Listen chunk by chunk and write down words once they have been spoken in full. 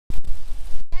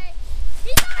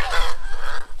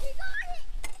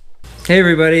Hey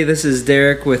everybody, this is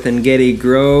Derek with Engedi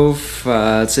Grove.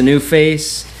 It's a new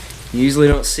face. You usually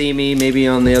don't see me, maybe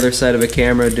on the other side of a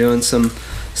camera doing some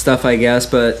stuff I guess,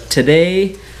 but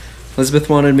today Elizabeth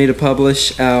wanted me to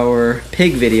publish our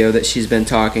pig video that she's been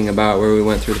talking about, where we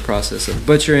went through the process of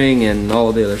butchering and all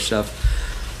of the other stuff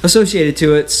associated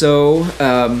to it. So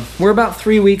we're about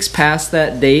 3 weeks past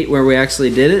that date where we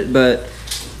actually did it, but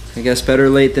I guess better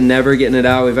late than never getting it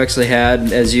out. We've actually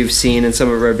had, as you've seen in some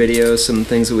of our videos, some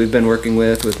things that we've been working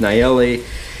with Nayeli,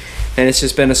 and it's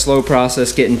just been a slow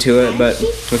process getting to it, but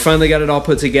we finally got it all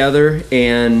put together,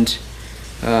 and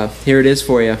here it is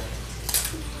for you.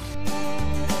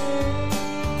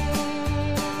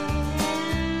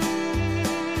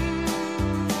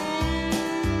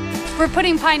 We're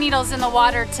putting pine needles in the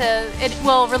water it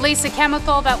will release a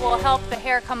chemical that will help the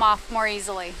hair come off more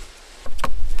easily.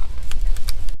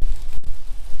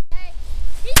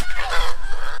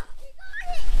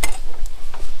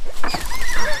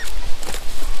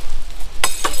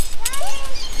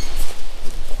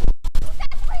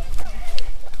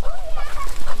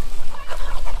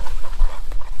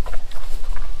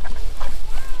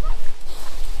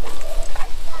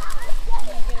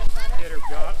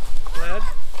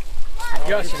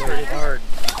 Adjusting pretty hard.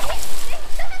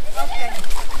 Okay.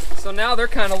 So now they're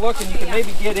kind of looking, you can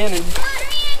maybe get in and...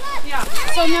 Yeah.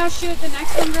 So now shoot the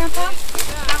next one, Grandpa.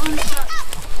 That one's shot.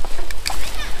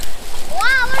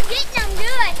 Wow, we're getting them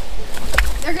good.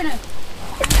 They're gonna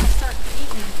start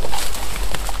eating.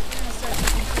 They're gonna start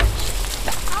eating.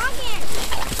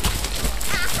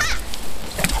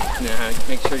 Nah,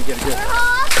 make sure to get a good...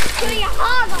 Do you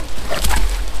hog them?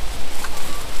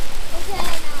 Okay,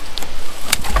 now.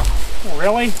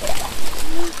 Really? What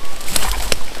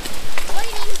do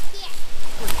you need to get?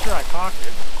 Pretty sure I cocked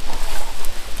it.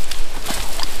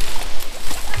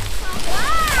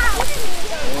 Wow! Stop!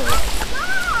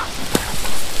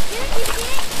 Didn't you see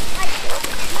it? Like,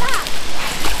 yeah.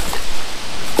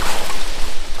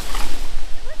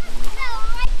 No,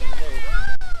 right there.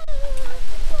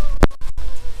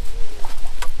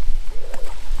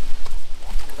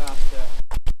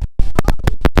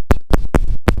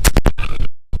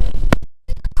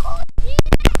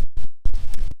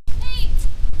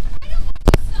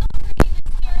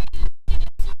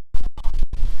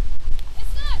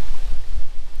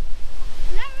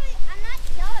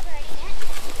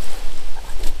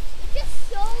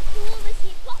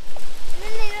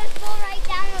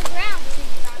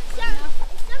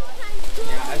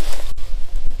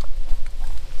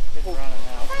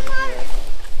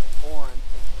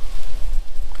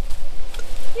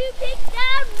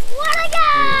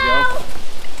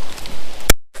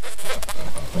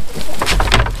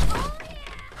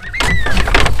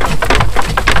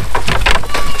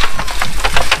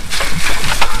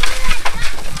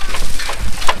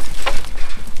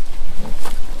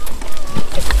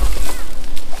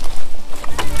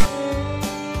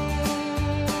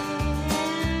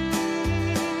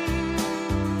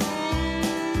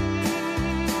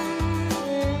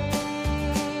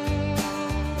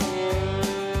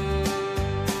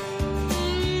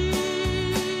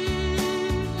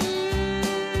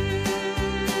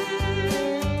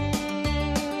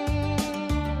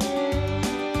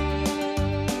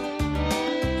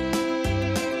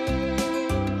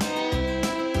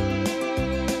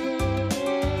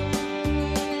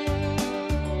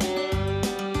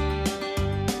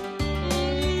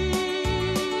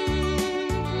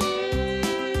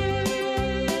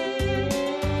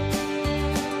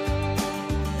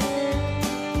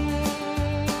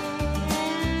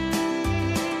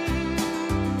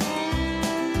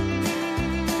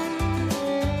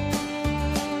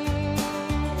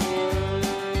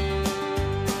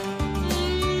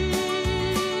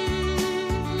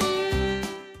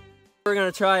 We're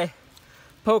gonna try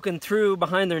poking through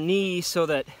behind their knee so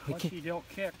that we can. You don't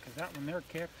kick, because that one there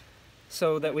kicked.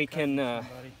 So that we can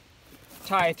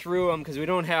tie through them, because we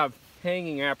don't have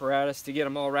hanging apparatus to get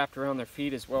them all wrapped around their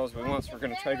feet as well as we want. So we're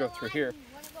gonna try to go through here.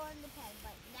 Oh,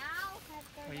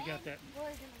 you got that.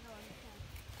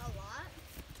 A lot.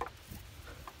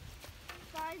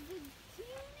 Guys, the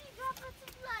teeny droplets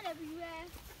of blood everywhere.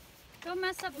 Don't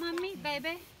mess up my meat,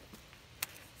 baby.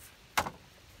 Oh,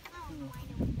 I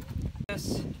know.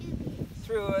 This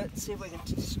through it, see if we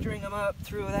can string them up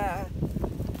through that.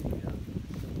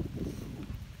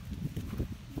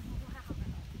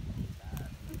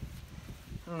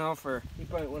 I don't know if you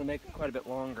probably want to make it quite a bit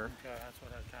longer. Okay, that's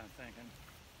what I was kind of thinking.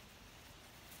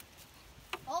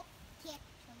 Oh, kick.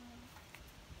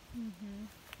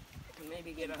 Can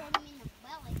maybe get Sounds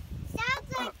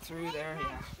like up through there,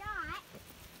 yeah. Shot,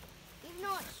 even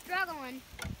though it's struggling.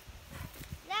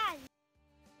 That is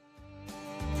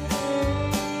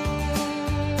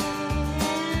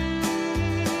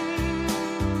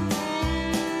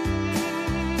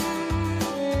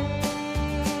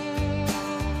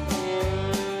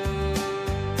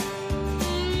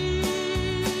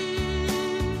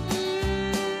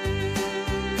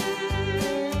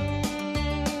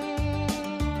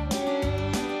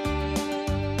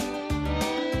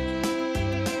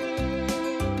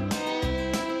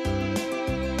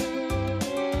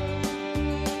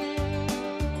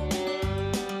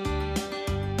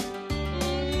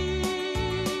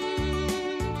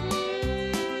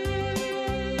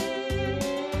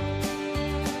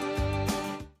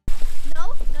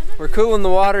we're cooling the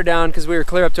water down because we were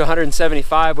clear up to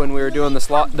 175 when we were doing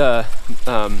when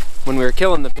we were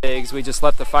killing the pigs. We just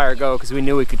let the fire go because we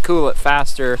knew we could cool it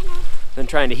faster than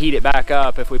trying to heat it back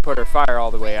up if we put our fire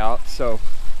all the way out. So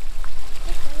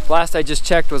last I just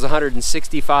checked was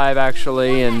 165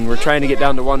 actually, and we're trying to get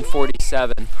down to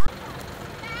 147. Do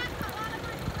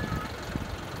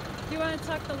you want to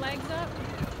tuck the legs up?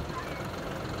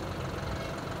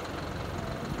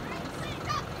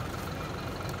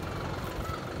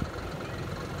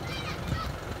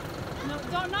 No,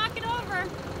 don't knock it over.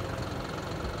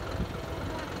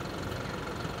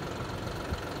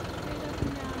 Straight up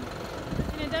and down.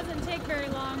 And it doesn't take very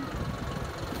long.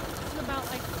 It's about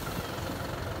like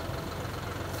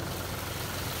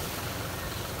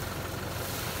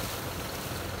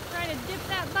try to dip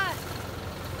that butt.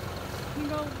 You can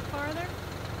go farther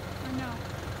or no?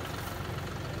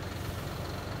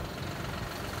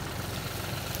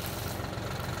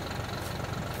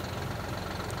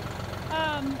 I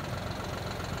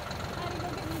had to go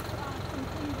get me some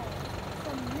clean bowls,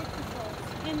 some mixed bowls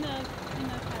in the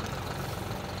cabinet.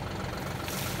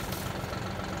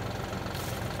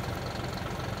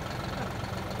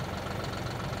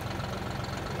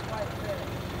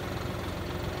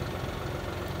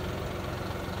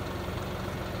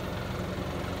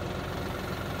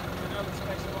 Another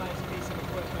specialized piece of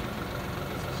equipment.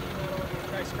 Piece of sheet metal, and you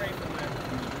try scraping that.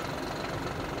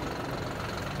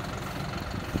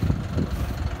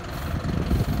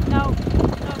 No,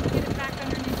 get it back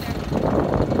underneath there.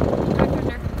 Back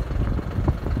under.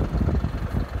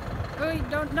 Wait,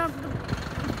 don't.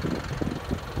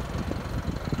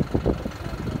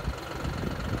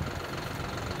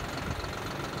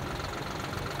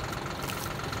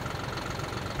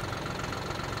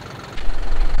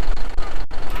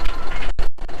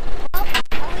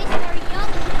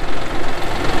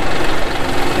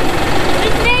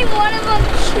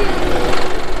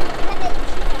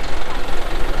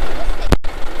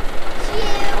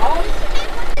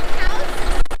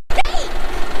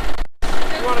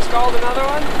 Scald another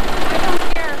one? I don't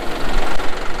care.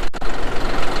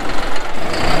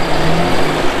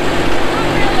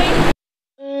 Not really.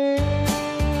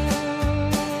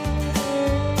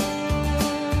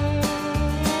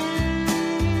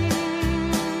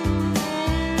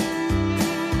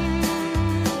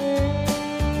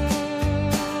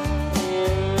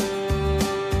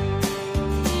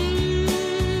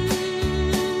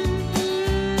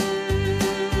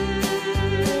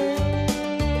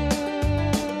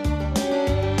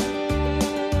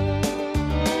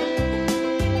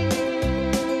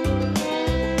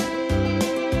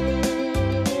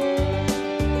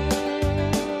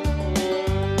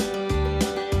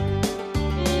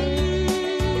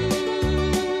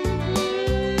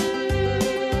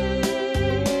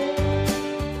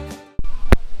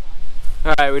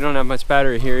 Alright, we don't have much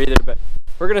battery here either, but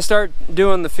we're going to start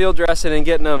doing the field dressing and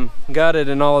getting them gutted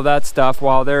and all of that stuff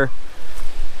while they're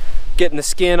getting the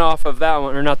skin off of that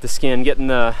one, or not the skin, doing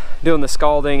the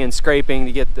scalding and scraping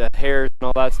to get the hairs and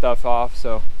all that stuff off.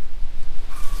 So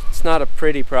it's not a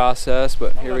pretty process,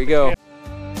 but here we go.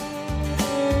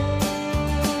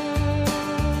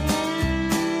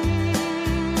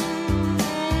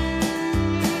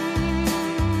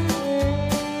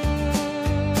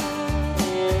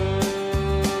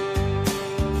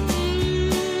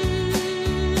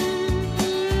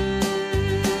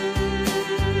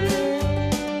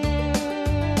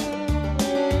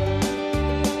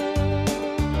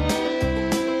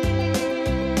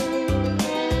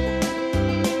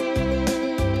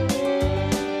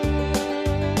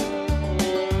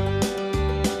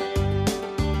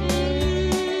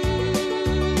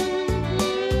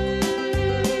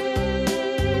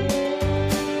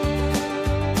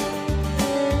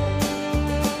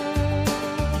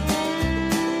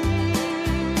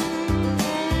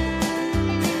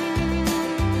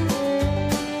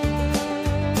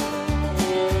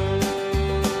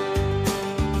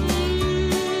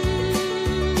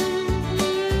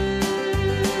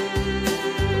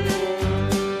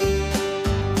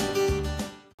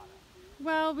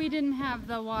 We didn't have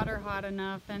the water hot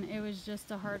enough, and it was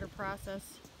just a harder process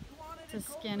to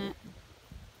skin it.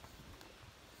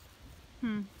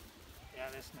 Yeah,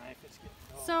 this knife is getting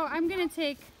dull. So I'm gonna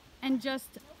take and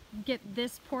just get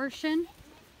this portion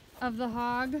of the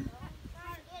hog,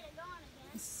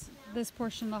 this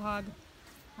portion of the hog,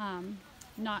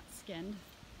 not skinned,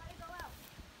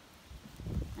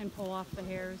 and pull off the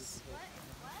hairs.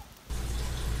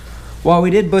 While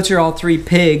we did butcher all 3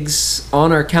 pigs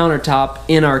on our countertop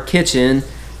in our kitchen,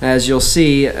 as you'll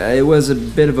see, it was a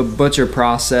bit of a butcher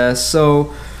process.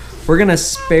 So we're gonna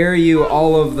spare you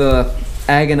all of the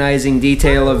agonizing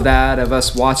detail of that, of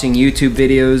us watching YouTube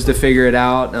videos to figure it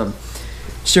out.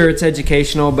 Sure, it's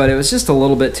educational, but it was just a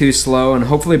little bit too slow, and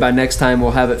hopefully by next time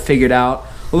we'll have it figured out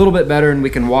a little bit better and we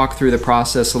can walk through the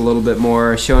process a little bit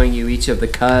more, showing you each of the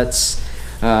cuts,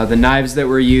 the knives that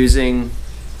we're using,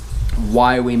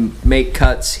 why we make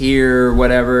cuts here,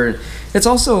 whatever. It's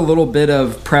also a little bit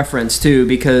of preference too,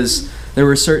 because there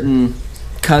were certain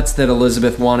cuts that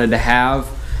Elizabeth wanted to have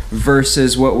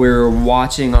versus what we were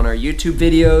watching on our YouTube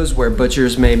videos, where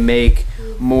butchers may make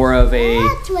more of a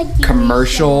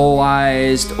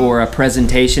commercialized or a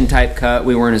presentation type cut.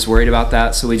 We weren't as worried about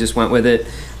that, so we just went with it,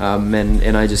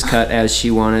 and I just cut as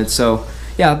she wanted. So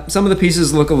yeah, some of the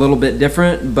pieces look a little bit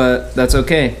different, but that's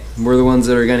okay. We're the ones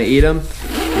that are gonna eat them,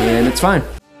 and it's fine.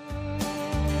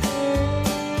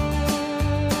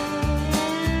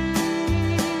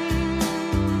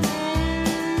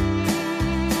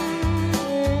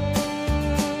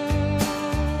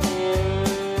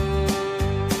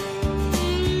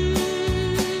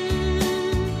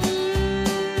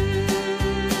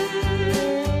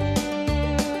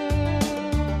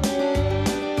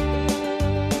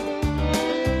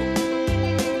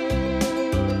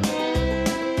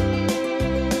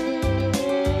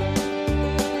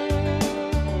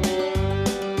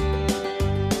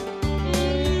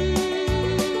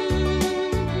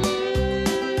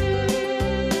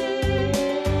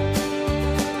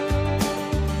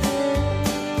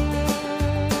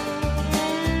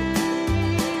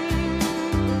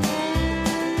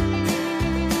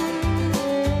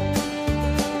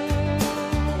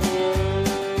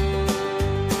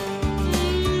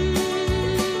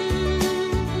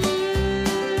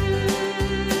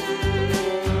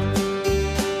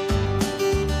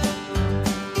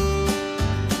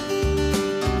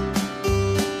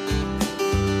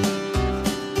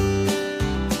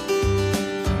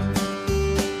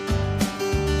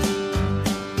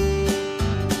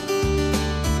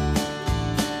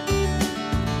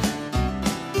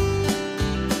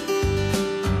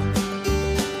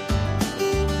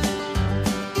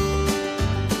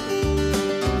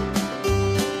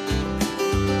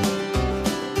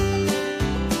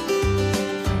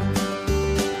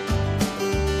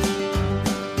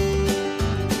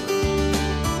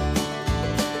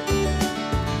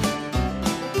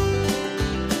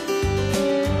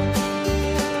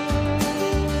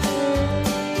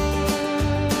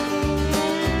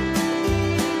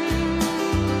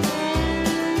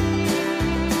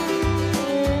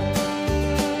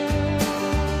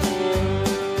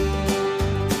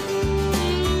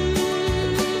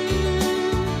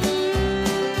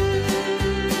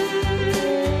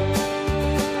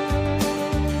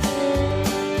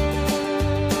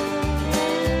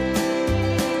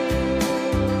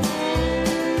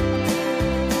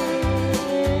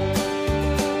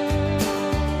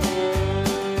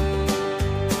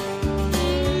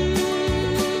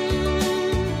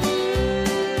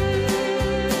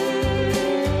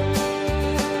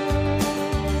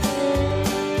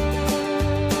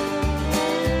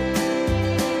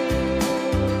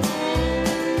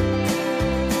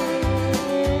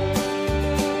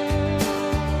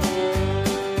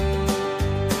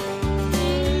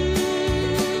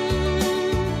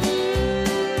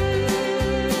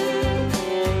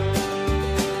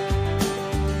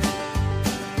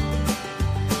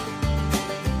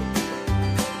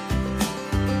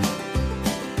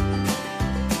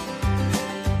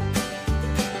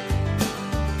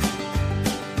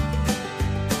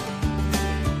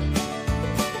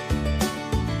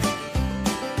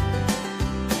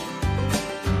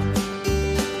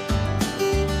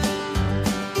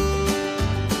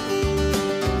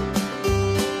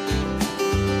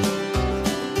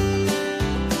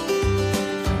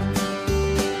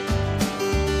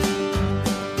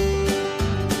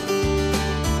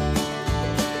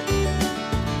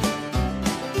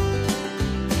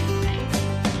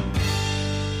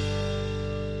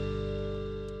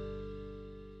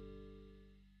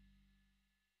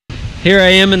 Here I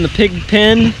am in the pig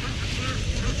pen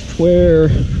where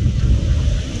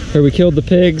we killed the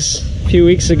pigs a few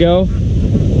weeks ago.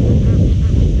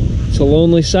 It's a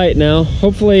lonely sight now.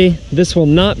 Hopefully this will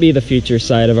not be the future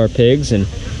site of our pigs, and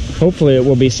hopefully it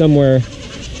will be somewhere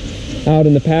out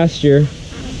in the pasture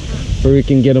where we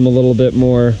can get them a little bit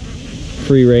more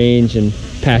free range and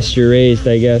pasture raised,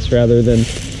 I guess, rather than,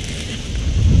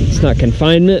 it's not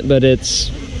confinement, but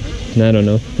it's, I don't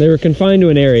know. They were confined to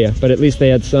an area, but at least they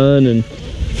had sun and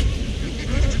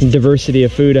diversity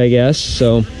of food, I guess.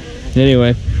 So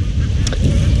anyway,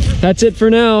 that's it for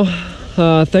now.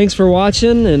 Thanks for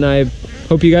watching, and I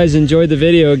hope you guys enjoyed the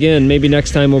video. Again, maybe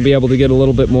next time we'll be able to get a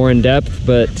little bit more in depth,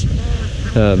 but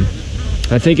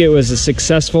I think it was a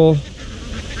successful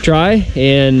try,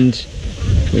 and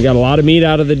we got a lot of meat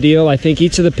out of the deal. I think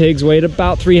each of the pigs weighed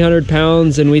about 300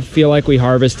 pounds, and we feel like we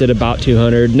harvested about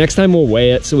 200. Next time we'll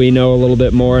weigh it so we know a little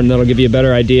bit more, and that'll give you a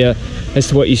better idea as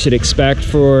to what you should expect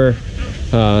for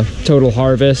total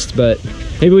harvest. But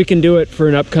maybe we can do it for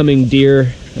an upcoming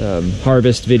deer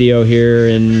harvest video here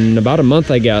in about a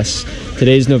month, I guess.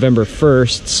 Today's November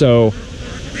 1st, so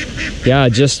yeah,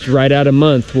 just right at a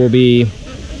month we'll be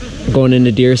going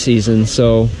into deer season.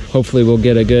 So hopefully we'll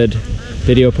get a good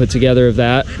video put together of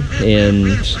that, and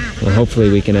well, hopefully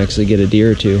we can actually get a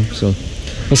deer or two. So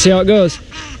we'll see how it goes.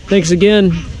 Thanks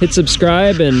again, hit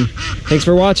subscribe, and thanks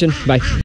for watching. Bye.